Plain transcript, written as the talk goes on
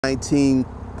2019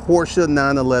 Porsche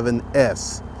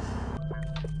 911S.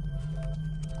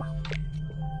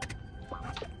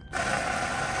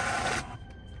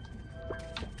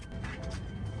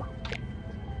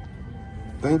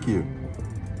 Thank you.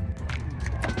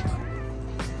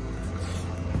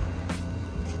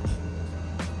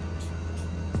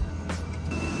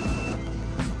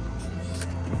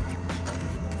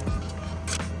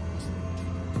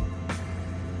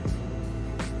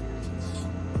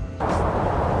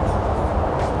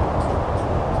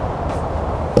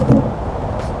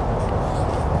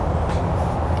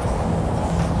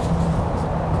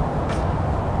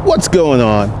 What's going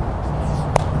on?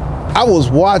 I was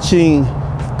watching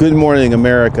Good Morning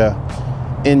America,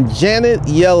 and Janet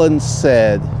Yellen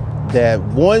said that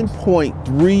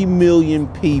 1.3 million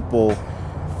people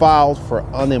filed for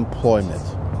unemployment,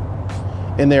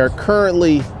 and there are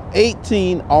currently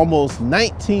almost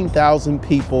 19,000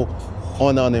 people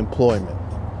on unemployment.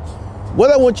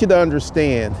 What I want you to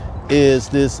understand is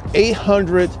this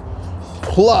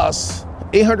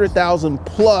 800,000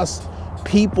 plus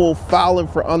people filing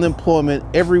for unemployment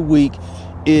every week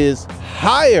is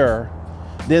higher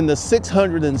than the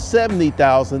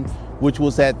 670,000, which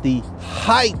was at the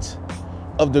height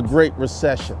of the Great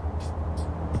Recession.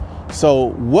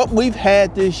 So what we've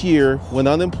had this year, when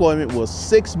unemployment was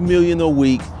 6 million a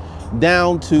week,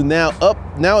 down to now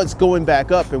it's going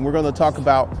back up, and we're going to talk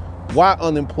about why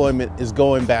unemployment is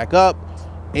going back up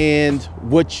and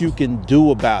what you can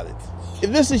do about it.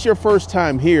 If this is your first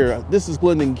time here, this is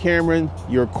Glendon Cameron,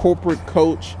 your corporate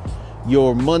coach,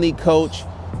 your money coach,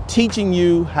 teaching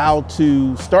you how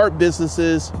to start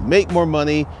businesses, make more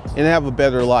money, and have a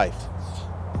better life.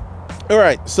 All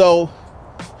right, so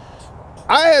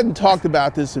I hadn't talked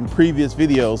about this in previous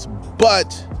videos,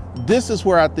 but this is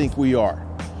where I think we are.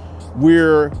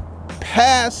 We're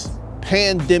past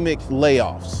pandemic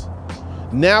layoffs.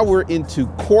 Now we're into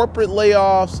corporate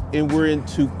layoffs, and we're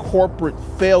into corporate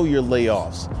failure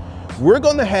layoffs. We're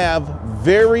going to have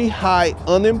very high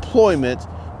unemployment,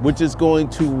 which is going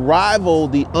to rival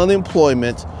the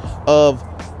unemployment of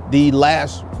the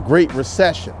last Great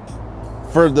Recession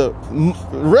for the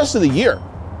rest of the year,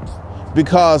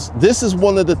 because this is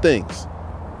one of the things.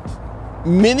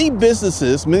 Many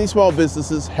businesses, many small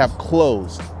businesses have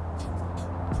closed,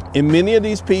 and many of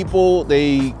these people,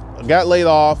 they got laid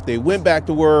off, they went back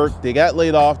to work, they got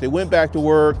laid off, they went back to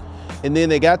work, and then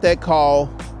they got that call,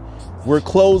 we're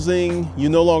closing, you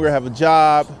no longer have a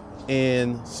job,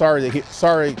 and sorry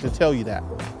to tell you that.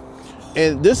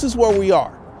 And this is where we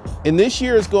are. And this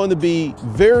year is going to be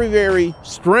very, very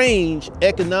strange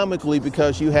economically,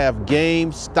 because you have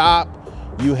GameStop,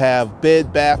 you have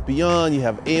Bed Bath Beyond, you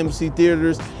have AMC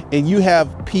Theaters, and you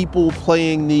have people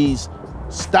playing these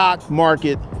stock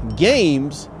market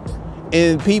games.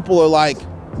 And people are like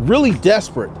really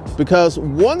desperate, because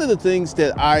one of the things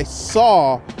that I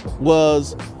saw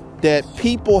was that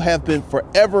people have been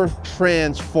forever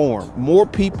transformed. More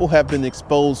people have been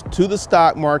exposed to the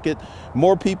stock market.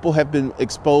 More people have been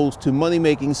exposed to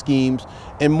money-making schemes,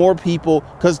 and more people,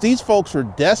 because these folks are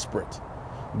desperate.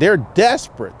 They're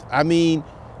desperate. I mean,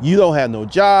 you don't have no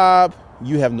job,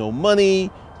 you have no money,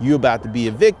 you're about to be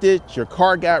evicted, your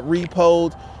car got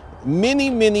repoed.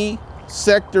 Many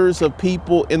sectors of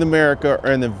people in America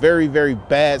are in a very, very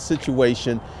bad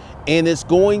situation, and it's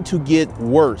going to get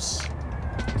worse.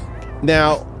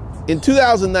 Now, in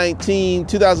 2019,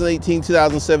 2018,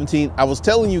 2017, I was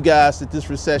telling you guys that this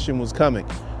recession was coming.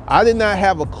 I did not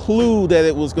have a clue that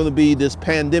it was going to be this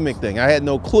pandemic thing. I had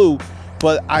no clue,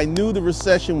 but I knew the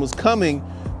recession was coming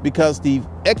because the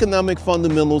economic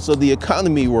fundamentals of the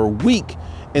economy were weak.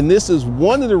 And this is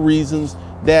one of the reasons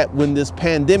that when this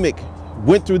pandemic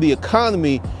went through the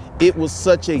economy, it was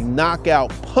such a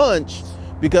knockout punch,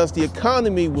 because the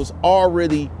economy was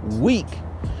already weak.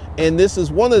 And this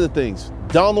is one of the things.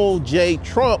 Donald J.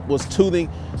 Trump was touting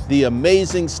the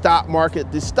amazing stock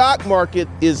market. The stock market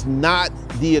is not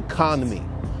the economy.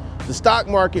 The stock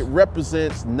market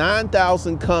represents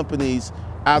 9,000 companies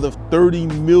out of 30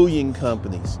 million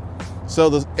companies.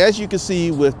 So as you can see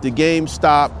with the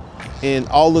GameStop and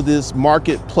all of this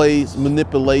marketplace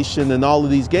manipulation and all of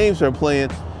these games they're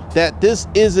playing, that this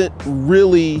isn't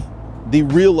really the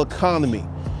real economy.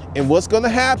 And what's going to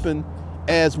happen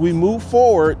as we move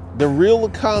forward, the real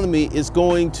economy is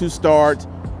going to start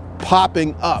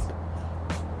popping up.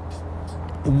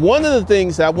 One of the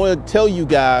things I want to tell you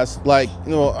guys, like,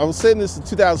 you know, I was saying this in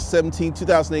 2017,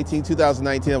 2018,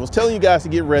 2019. I was telling you guys to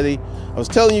get ready. I was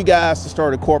telling you guys to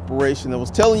start a corporation. I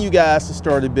was telling you guys to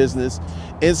start a business.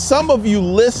 And some of you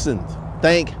listened,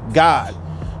 thank God.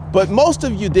 But most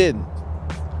of you didn't.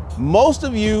 Most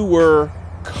of you were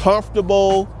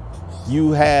comfortable.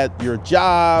 You had your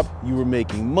job, you were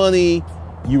making money,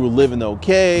 you were living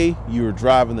okay, you were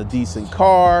driving a decent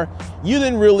car. You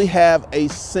didn't really have a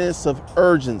sense of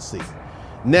urgency.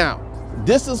 Now,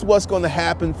 this is what's going to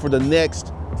happen for the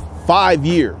next 5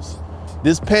 years.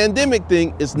 This pandemic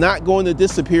thing is not going to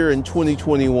disappear in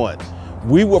 2021.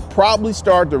 We will probably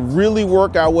start to really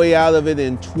work our way out of it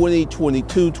in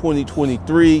 2022,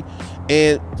 2023.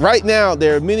 And right now,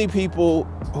 there are many people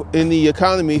in the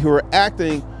economy who are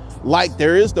acting like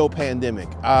there is no pandemic.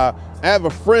 I have a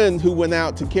friend who went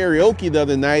out to karaoke the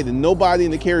other night and nobody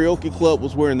in the karaoke club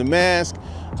was wearing the mask.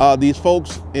 These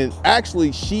folks, and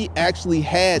she actually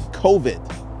had COVID.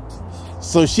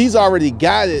 So she's already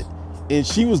got it and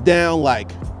she was down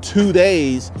like 2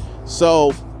 days.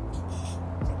 So,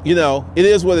 you know, it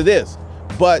is what it is.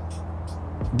 But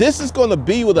this is going to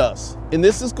be with us, and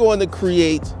this is going to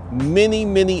create many,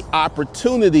 many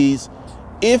opportunities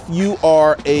if you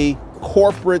are a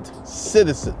corporate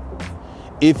citizen.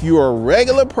 If you're a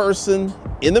regular person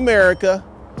in America,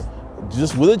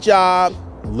 just with a job,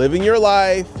 living your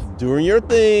life, doing your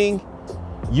thing,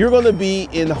 you're going to be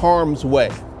in harm's way.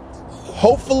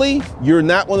 Hopefully, you're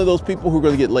not one of those people who are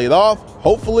going to get laid off.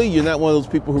 Hopefully, you're not one of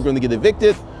those people who are going to get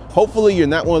evicted. Hopefully, you're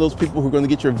not one of those people who are going to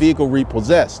get your vehicle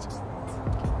repossessed.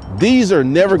 These are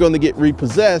never going to get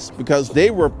repossessed because they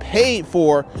were paid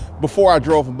for before I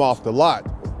drove them off the lot.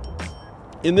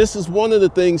 And this is one of the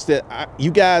things that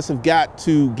you guys have got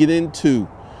to get into.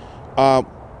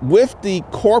 With the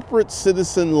corporate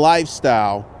citizen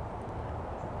lifestyle,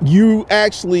 you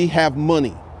actually have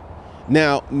money.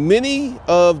 Now, many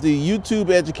of the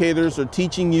YouTube educators are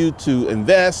teaching you to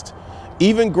invest.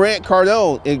 Even Grant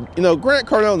Cardone, and you know, Grant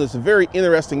Cardone is a very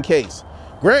interesting case.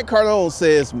 Grant Cardone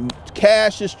says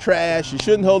cash is trash, you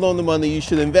shouldn't hold on to money, you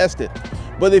should invest it.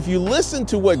 But if you listen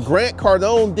to what Grant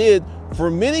Cardone did for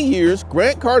many years,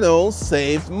 Grant Cardone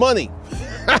saved money.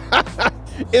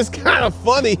 It's kind of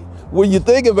funny when you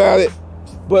think about it,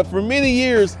 but for many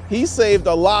years, he saved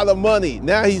a lot of money.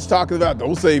 Now he's talking about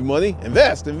don't save money,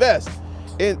 invest, invest.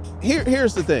 And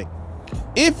here's the thing.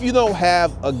 If you don't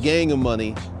have a gang of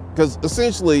money, because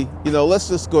essentially, you know, let's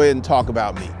just go ahead and talk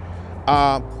about me.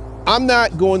 I'm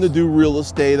not going to do real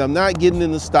estate. I'm not getting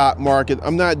in the stock market.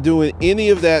 I'm not doing any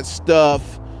of that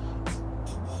stuff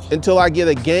until I get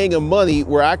a gang of money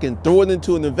where I can throw it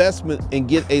into an investment and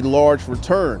get a large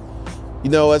return. You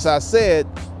know, as I said,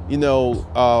 you know,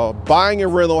 buying a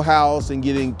rental house and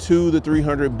getting $200 to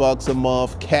 $300 a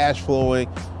month, cash flowing,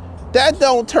 that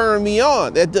don't turn me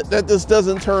on. That just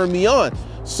doesn't turn me on.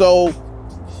 So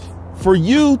for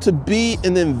you to be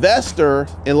an investor,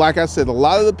 and like I said, a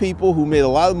lot of the people who made a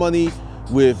lot of money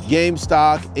with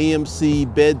GameStop,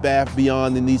 AMC, Bed Bath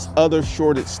Beyond, and these other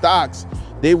shorted stocks,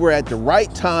 they were at the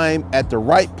right time, at the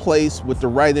right place with the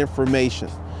right information.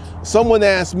 Someone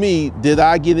asked me, did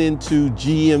I get into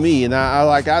GME? And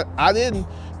I didn't,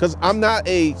 because I'm not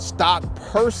a stock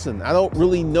person. I don't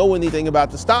really know anything about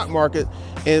the stock market.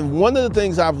 And one of the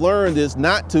things I've learned is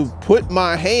not to put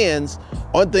my hands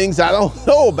on things I don't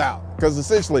know about. Because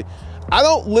essentially, I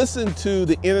don't listen to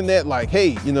the internet like,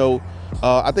 hey, you know,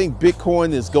 I think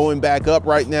Bitcoin is going back up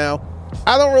right now.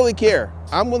 I don't really care.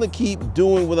 I'm going to keep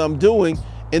doing what I'm doing.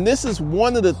 And this is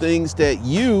one of the things that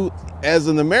you, as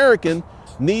an American,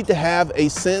 need to have a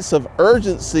sense of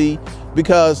urgency,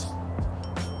 because,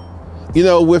 you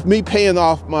know, with me paying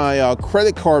off my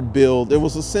credit card bill, there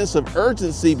was a sense of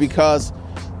urgency because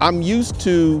I'm used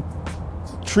to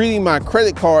treating my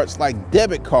credit cards like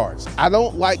debit cards. I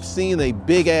don't like seeing a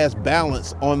big ass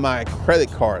balance on my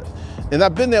credit card. And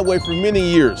I've been that way for many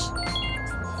years.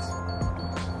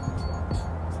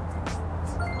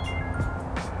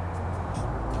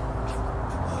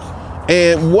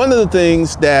 And one of the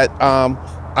things that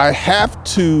I have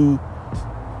to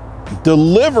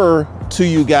deliver to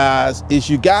you guys is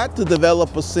you got to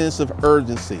develop a sense of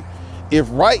urgency. If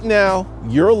right now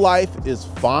your life is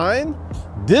fine,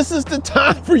 this is the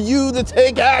time for you to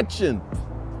take action.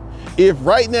 If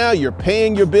right now you're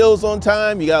paying your bills on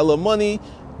time, you got a little money,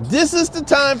 this is the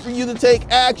time for you to take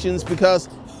actions, because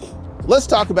let's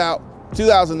talk about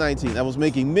 2019. I was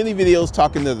making many videos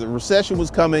talking that the recession was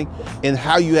coming and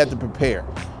how you had to prepare.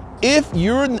 If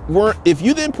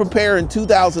you didn't prepare in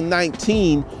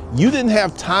 2019, you didn't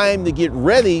have time to get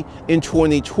ready in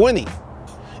 2020.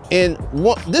 And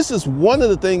this is one of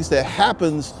the things that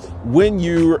happens when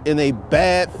you're in a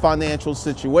bad financial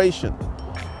situation.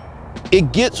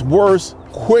 It gets worse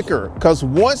quicker, because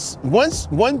once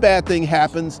one bad thing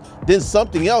happens, then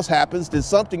something else happens, then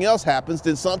something else happens,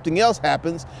 then something else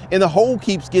happens, and the hole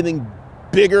keeps getting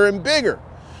bigger and bigger.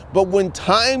 But when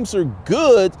times are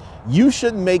good, you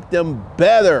should make them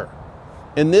better.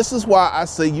 And this is why I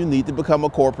say you need to become a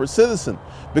corporate citizen,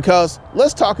 because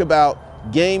let's talk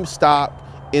about GameStop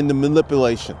and the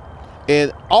manipulation.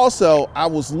 And also, I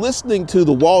was listening to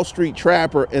the Wall Street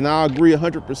Trapper, and I agree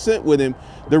 100% with him.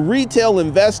 The retail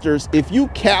investors, if you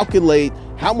calculate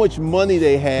how much money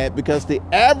they had, because the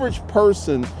average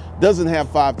person doesn't have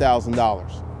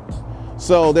 $5,000.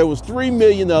 So there was 3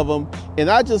 million of them, and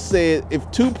I just said if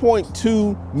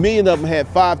 2.2 million of them had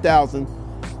 5,000,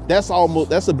 that's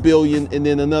 $1 billion, and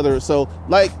then another. So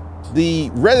like the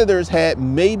Redditors had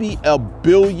maybe $1.5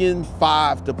 billion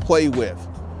to play with.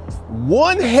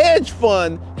 One hedge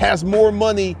fund has more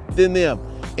money than them.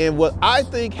 And what I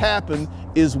think happened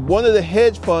is one of the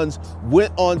hedge funds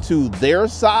went onto their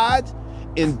side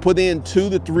and put in 2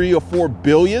 to 3 or 4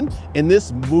 billion, and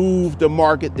this moved the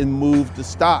market and moved the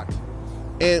stock.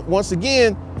 And once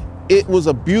again, it was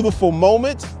a beautiful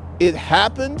moment. It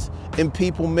happened and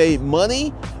people made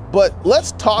money. But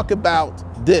let's talk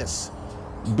about this.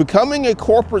 Becoming a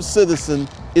corporate citizen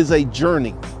is a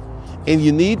journey, and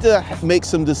you need to make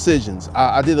some decisions.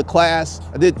 I did a class,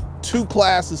 I did 2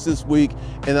 classes this week,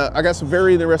 and I got some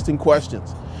very interesting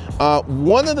questions.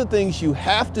 One of the things you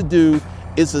have to do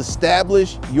is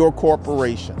establish your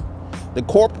corporation, the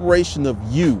corporation of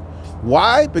you.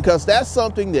 Why? Because that's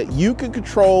something that you can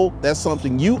control, that's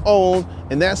something you own,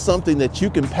 and that's something that you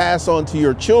can pass on to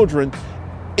your children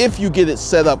if you get it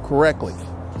set up correctly.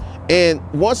 And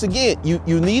once again,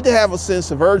 you need to have a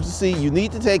sense of urgency. You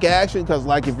need to take action, because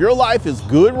like if your life is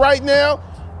good right now,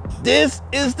 this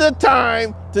is the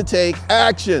time to take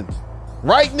action.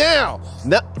 Right now.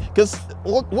 Because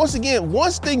once again,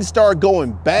 once things start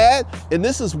going bad, and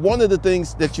this is one of the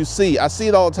things that you see, I see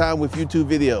it all the time with YouTube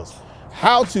videos,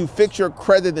 how to fix your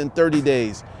credit in 30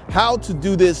 days, how to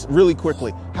do this really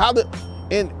quickly,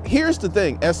 and here's the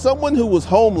thing, as someone who was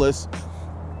homeless,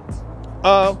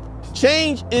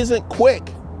 change isn't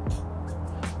quick.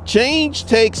 Change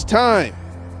takes time.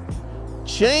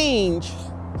 Change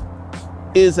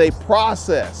is a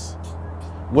process.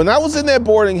 When I was in that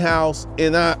boarding house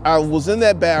and I was in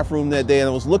that bathroom that day and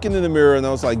I was looking in the mirror and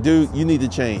I was like, dude, you need to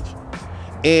change.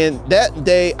 And that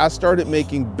day I started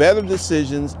making better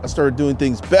decisions. I started doing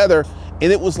things better.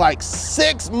 And it was like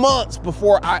 6 months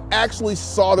before I actually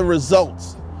saw the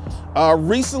results.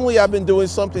 Recently, I've been doing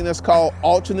something that's called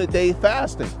alternate day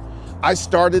fasting. I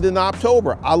started in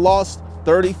October. I lost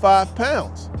 35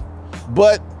 pounds,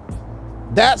 but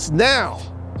that's now.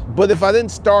 But if I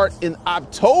didn't start in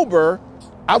October,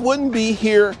 I wouldn't be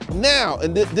here now.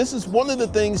 And this is one of the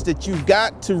things that you've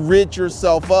got to rid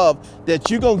yourself of, that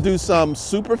you're gonna do something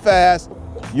super fast,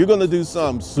 you're gonna do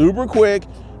something super quick.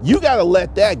 You gotta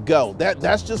let that go.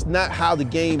 That's just not how the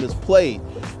game is played.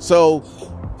 So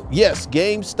yes,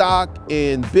 GameStop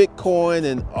and Bitcoin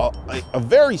and a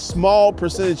very small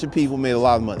percentage of people made a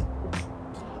lot of money.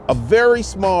 A very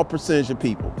small percentage of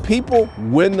people. People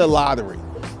win the lottery.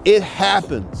 It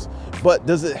happens, but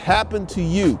does it happen to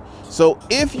you? So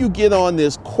if you get on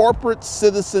this corporate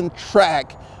citizen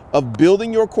track of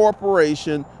building your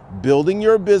corporation, building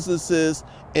your businesses,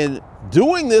 and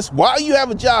doing this while you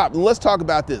have a job, and let's talk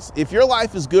about this. If your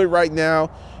life is good right now,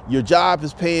 your job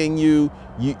is paying you,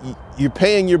 you're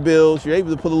paying your bills, you're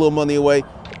able to put a little money away,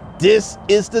 this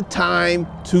is the time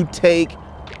to take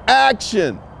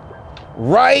action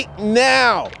right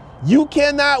now. You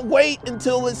cannot wait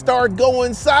until it starts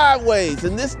going sideways.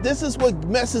 And this is what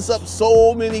messes up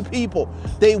so many people.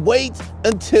 They wait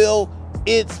until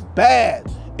it's bad.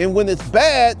 And when it's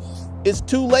bad, it's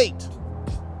too late.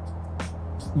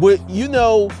 But you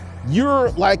know,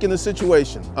 you're like in a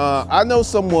situation. I know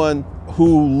someone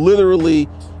who literally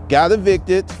got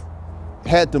evicted,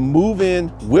 had to move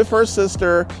in with her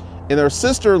sister, and her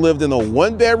sister lived in a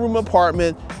 1-bedroom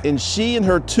apartment, and she and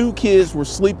her 2 kids were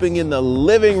sleeping in the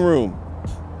living room.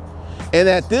 And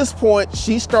at this point,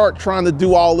 she started trying to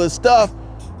do all this stuff.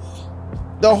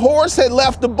 The horse had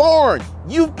left the barn.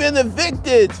 You've been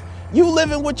evicted. You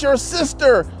living with your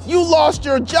sister. You lost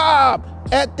your job.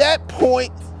 At that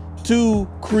point, to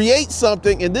create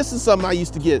something, and this is something I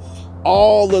used to get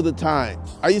all of the time.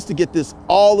 I used to get this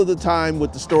all of the time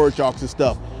with the storage auction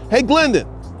stuff. Hey, Glendon,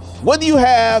 what do you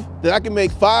have that I can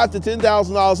make $5,000 to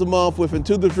 $10,000 a month within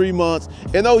 2 to 3 months?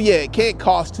 And oh yeah, it can't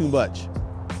cost too much.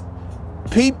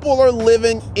 People are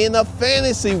living in a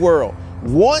fantasy world.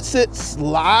 Once it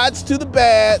slides to the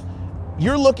bad,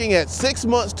 you're looking at 6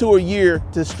 months to a year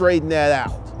to straighten that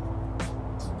out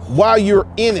while you're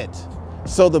in it.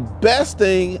 So the best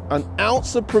thing, an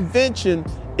ounce of prevention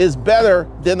is better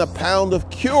than a pound of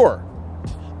cure.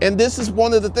 And this is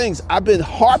one of the things, I've been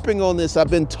harping on this,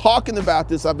 I've been talking about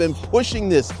this, I've been pushing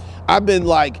this, I've been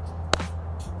like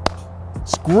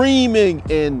screaming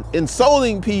and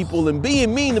insulting people and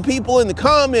being mean to people in the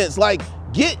comments. Like,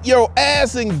 get your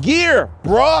ass in gear,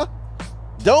 bruh.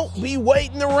 Don't be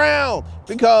waiting around,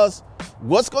 because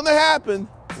what's going to happen,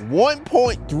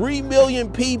 1.3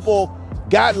 million people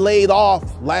got laid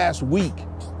off last week.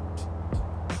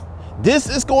 This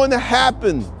is going to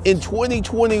happen in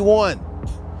 2021.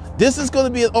 This is going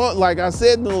to be, like I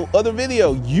said in the other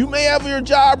video, you may have your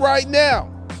job right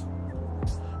now,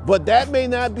 but that may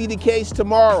not be the case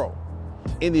tomorrow.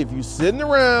 And if you're sitting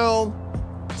around,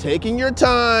 taking your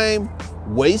time,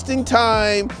 wasting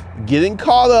time, getting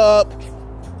caught up,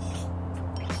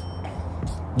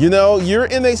 you know, you're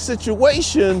in a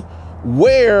situation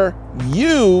where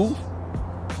you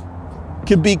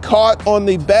could be caught on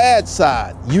the bad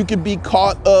side. You could be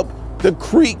caught up the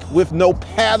creek with no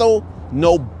paddle,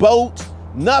 no boat,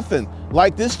 nothing.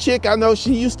 Like this chick, I know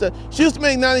she used to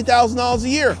make $90,000 a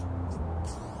year.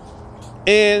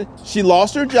 And she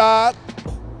lost her job,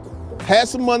 had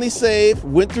some money saved,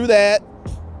 went through that,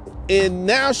 and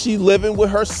now she's living with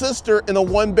her sister in a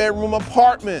 1-bedroom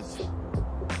apartment.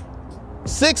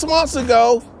 6 months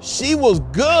ago, she was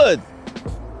good.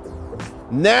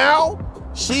 Now,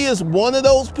 she is one of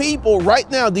those people right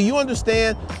now. Do you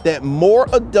understand that more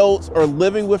adults are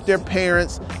living with their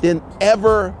parents than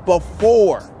ever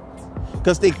before?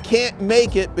 Because they can't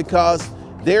make it, because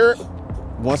they're,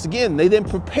 once again, they didn't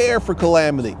prepare for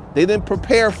calamity. They didn't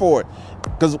prepare for it.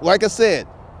 Because like I said,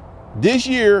 this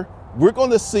year, we're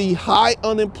going to see high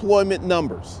unemployment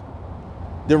numbers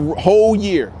the whole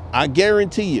year. I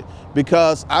guarantee you,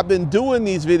 because I've been doing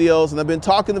these videos and I've been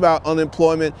talking about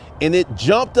unemployment, and it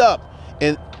jumped up.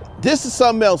 And this is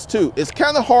something else too. It's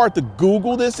kind of hard to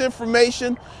Google this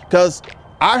information, because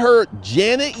I heard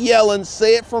Janet Yellen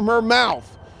say it from her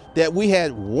mouth that we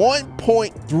had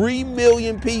 1.3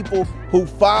 million people who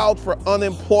filed for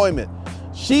unemployment.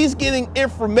 She's getting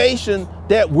information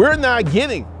that we're not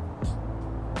getting.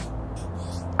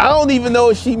 I don't even know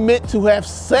if she meant to have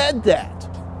said that.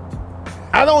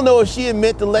 I don't know if she had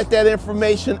meant to let that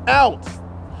information out.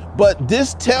 But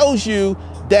this tells you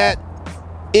that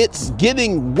it's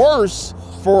getting worse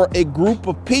for a group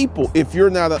of people. If you're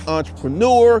not an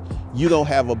entrepreneur, you don't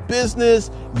have a business,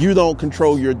 you don't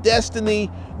control your destiny,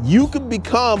 you could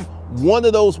become one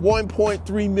of those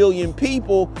 1.3 million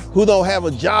people who don't have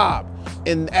a job.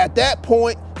 And at that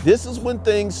point, this is when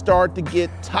things start to get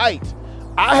tight.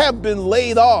 I have been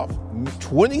laid off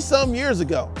 20-some years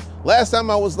ago. Last time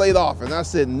I was laid off, and I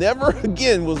said, never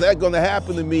again was that going to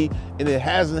happen to me, and it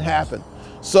hasn't happened.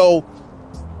 So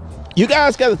you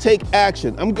guys got to take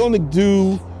action. I'm going to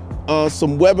do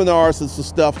some webinars and some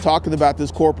stuff talking about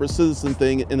this corporate citizen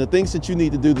thing and the things that you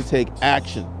need to do to take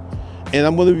action. And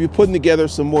I'm going to be putting together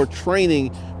some more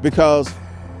training, because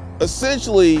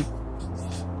essentially,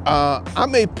 I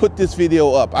may put this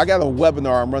video up. I got a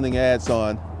webinar I'm running ads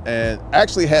on, and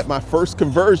actually had my first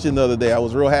conversion the other day. I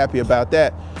was real happy about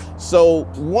that. So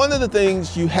one of the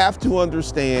things you have to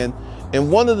understand,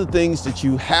 and one of the things that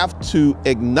you have to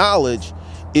acknowledge,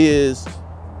 is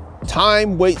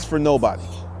time waits for nobody.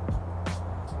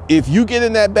 If you get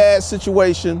in that bad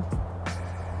situation,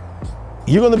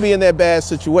 you're going to be in that bad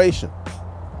situation.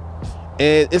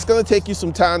 And it's going to take you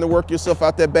some time to work yourself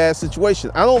out that bad situation.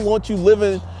 I don't want you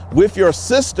living with your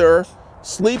sister,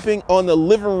 sleeping on the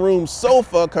living room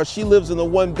sofa because she lives in a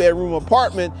 1-bedroom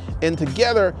apartment, and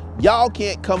together y'all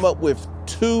can't come up with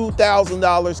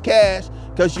 $2,000 cash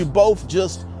because you both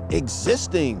just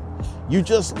existing. You're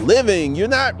just living. You're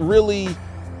not really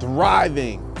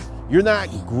thriving. You're not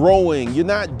growing. You're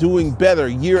not doing better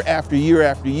year after year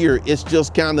after year. It's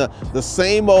just kind of the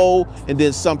same old, and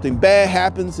then something bad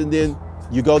happens, and then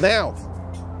you go down.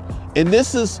 And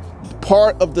this is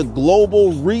part of the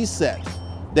global reset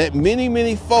that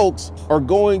many folks are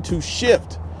going to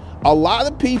shift. A lot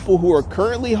of people who are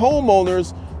currently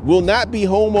homeowners will not be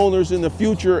homeowners in the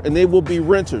future, and they will be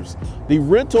renters. The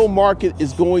rental market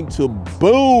is going to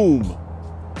boom.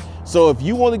 So if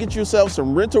you want to get yourself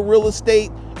some rental real estate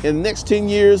in the next 10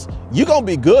 years, you're going to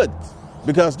be good,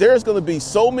 because there's going to be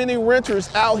so many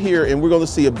renters out here, and we're going to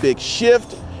see a big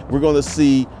shift. We're going to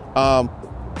see,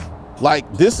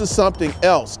 like, this is something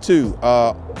else too.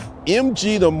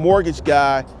 MG, the mortgage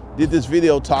guy, did this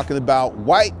video talking about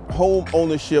white home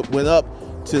ownership went up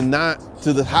to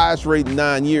the highest rate in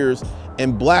 9 years,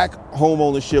 and black home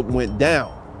ownership went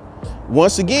down.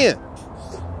 Once again,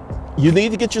 you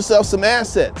need to get yourself some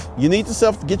assets. You need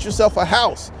to get yourself a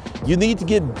house. You need to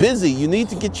get busy. You need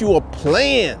to get you a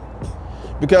plan,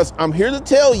 because I'm here to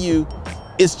tell you,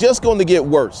 it's just going to get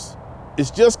worse. It's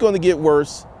just going to get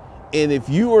worse. And if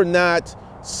you are not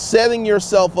setting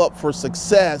yourself up for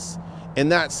success and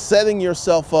not setting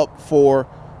yourself up for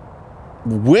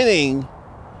winning,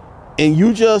 and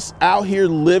you just out here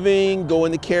living,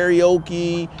 going to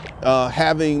karaoke,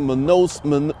 having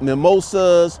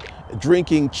mimosas,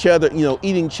 drinking cheddar,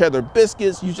 eating cheddar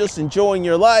biscuits, you just enjoying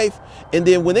your life. And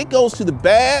then when it goes to the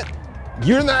bad,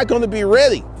 you're not going to be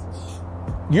ready.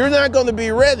 You're not going to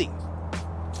be ready.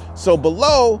 So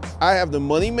below, I have the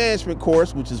money management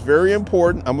course, which is very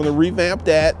important. I'm going to revamp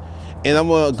that, and I'm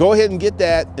going to go ahead and get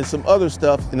that and some other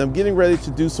stuff. And I'm getting ready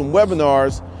to do some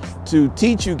webinars to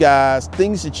teach you guys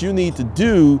things that you need to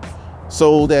do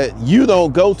so that you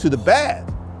don't go to the bad.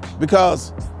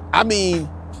 Because, I mean,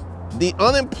 the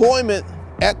unemployment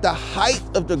at the height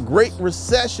of the Great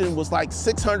Recession was like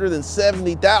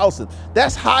 670,000.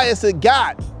 That's high as it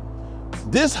got.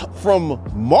 This, from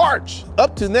March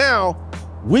up to now,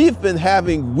 we've been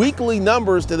having weekly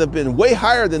numbers that have been way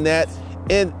higher than that.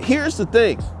 And here's the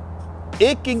thing,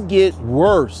 it can get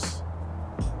worse.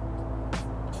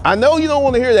 I know you don't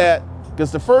want to hear that,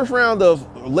 because the first round of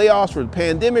layoffs were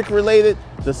pandemic related,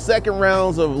 the second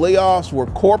rounds of layoffs were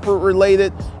corporate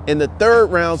related, and the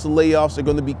third rounds of layoffs are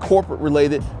going to be corporate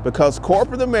related, because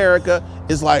corporate America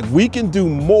is like, we can do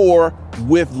more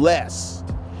with less.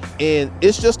 And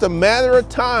it's just a matter of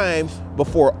time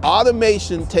before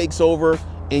automation takes over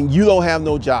and you don't have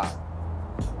no job.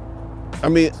 I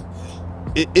mean,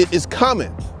 it's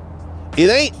coming. It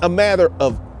ain't a matter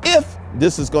of if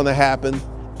this is going to happen.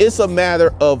 It's a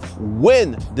matter of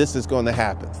when this is going to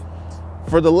happen.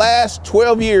 For the last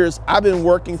 12 years, I've been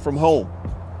working from home.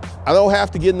 I don't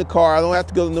have to get in the car. I don't have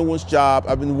to go to no one's job.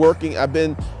 I've been working. I've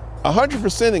been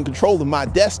 100% in control of my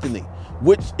destiny,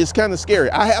 which is kind of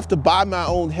scary. I have to buy my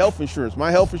own health insurance.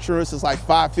 My health insurance is like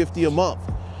 $550 a month.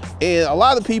 And a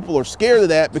lot of people are scared of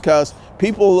that because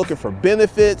people are looking for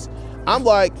benefits. I'm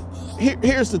like,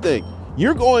 here's the thing.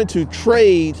 You're going to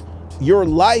trade your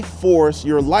life force,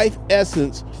 your life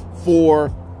essence for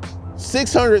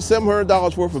 $600,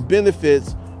 $700 worth of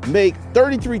benefits, make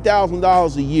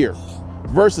 $33,000 a year,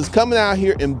 versus coming out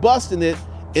here and busting it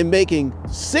and making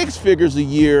 6 figures a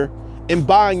year and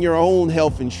buying your own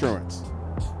health insurance.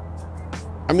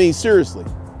 I mean, seriously,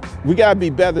 we gotta be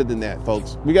better than that,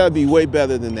 folks. We gotta be way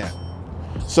better than that.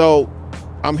 So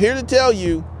I'm here to tell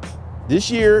you, this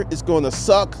year is gonna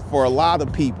suck for a lot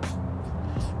of people.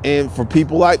 And for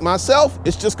people like myself,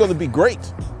 it's just gonna be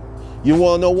great. You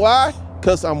wanna know why?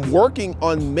 Because I'm working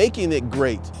on making it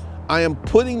great. I am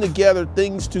putting together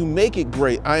things to make it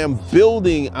great. I am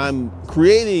building, I'm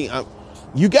creating.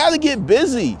 You gotta get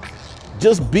busy.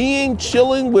 Just being,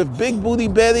 chilling with Big Booty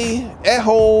Betty at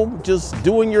home, just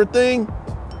doing your thing,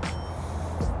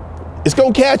 it's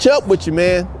gonna catch up with you,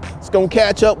 man. It's gonna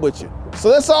catch up with you. So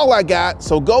that's all I got.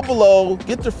 So go below,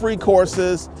 get the free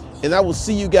courses, and I will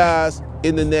see you guys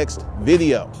in the next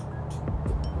video.